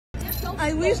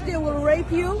I wish they will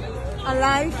rape you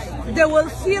alive. They will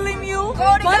film you.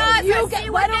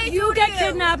 Why don't you get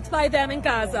kidnapped by them in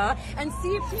Gaza and see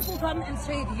if people come and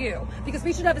save you? Because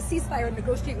we should have a ceasefire and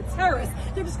negotiate with terrorists.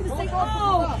 They're just going to say,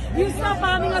 oh, you stop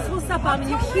bombing us, we'll stop bombing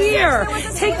you. Here,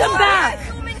 take them back.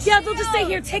 Yeah, they'll just say,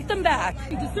 here, take them back.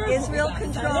 Israel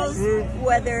controls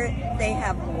whether they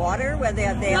have water, whether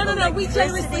they have electricity. We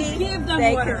generously give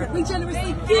them water. We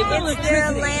generously give them electricity. It's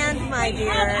their land, my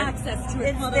dear. Access to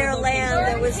it. It's their land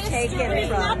that was taken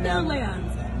from them. Land.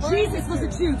 Jesus was a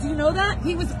Jew. Do you know that?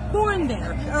 He was born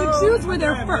there. The Jews were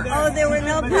there first. Oh, there were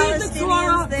no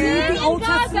Palestinians there? Read the Old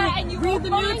Testament. Read the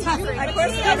New Testament. Of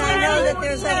course, and I know that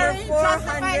there's over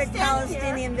 400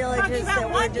 Palestinian villages that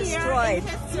were destroyed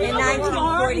in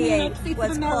 1948.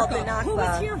 What's called the Nakba. Who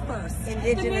was here first?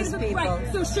 Indigenous people.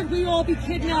 Right. So should we all be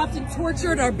kidnapped and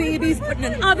tortured, our babies put in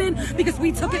an oven because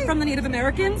we took it from the Native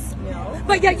Americans? No.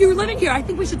 But yet you're living here. I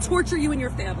think we should torture you and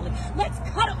your family. Let's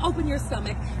cut open your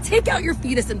stomach, take out your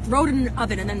fetus and throw it in an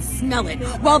oven and then smell it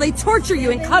while they torture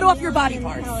you and cut off your body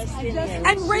parts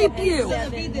and rape you,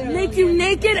 make you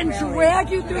naked and drag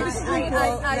you through the street.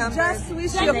 I just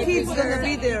wish your kids gonna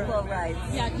be there.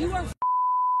 Yeah, you are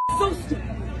so stupid.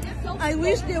 I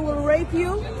wish they will rape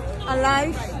you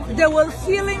alive. They will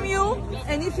film you,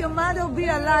 and if your mother will be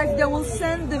alive, they will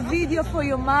send the video for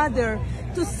your mother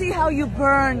to see how you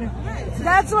burn.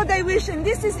 That's what I wish, and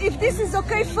this is, if this is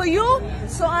okay for you,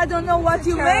 so I don't know what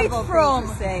you made from.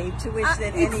 To wish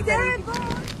that anybody. It's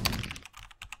terrible.